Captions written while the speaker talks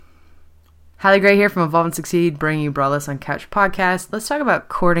Hallie Gray here from Evolve and Succeed, bringing you Braless on Couch podcast. Let's talk about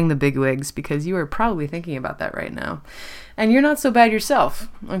courting the big wigs, because you are probably thinking about that right now. And you're not so bad yourself,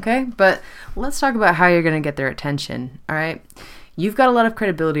 okay? But let's talk about how you're going to get their attention, all right? You've got a lot of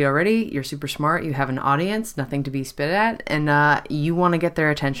credibility already. You're super smart. You have an audience, nothing to be spit at, and you want to get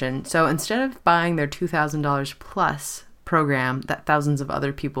their attention. So instead of buying their $2,000 plus program that thousands of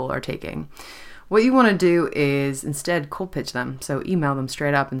other people are taking, what you want to do is instead cold pitch them. So email them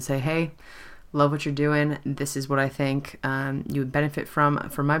straight up and say, hey, love what you're doing. This is what I think you would benefit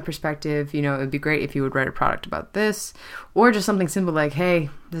from my perspective. You know, it would be great if you would write a product about this, or just something simple like, hey,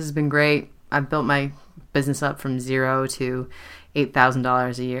 this has been great. I've built my business up from zero to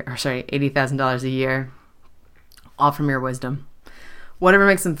 $80,000 a year, all from your wisdom. Whatever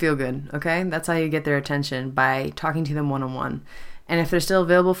makes them feel good, okay? That's how you get their attention, by talking to them one-on-one. And if they're still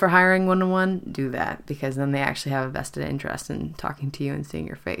available for hiring one-on-one, do that, because then they actually have a vested interest in talking to you and seeing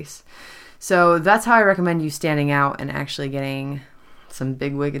your face. So that's how I recommend you standing out and actually getting some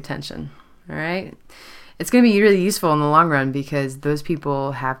big wig attention, all right? It's going to be really useful in the long run, because those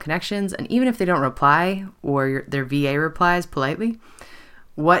people have connections, and even if they don't reply or their VA replies politely,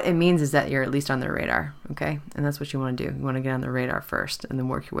 what it means is that you're at least on their radar, okay? And that's what you want to do. You want to get on the radar first and then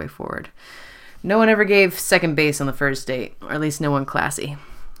work your way forward. No one ever gave second base on the first date, or at least no one classy.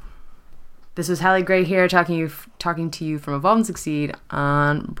 This was Hallie Gray here, talking to you from Evolve and Succeed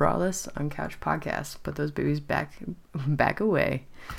on Braless on Couch podcast. Put those babies back away.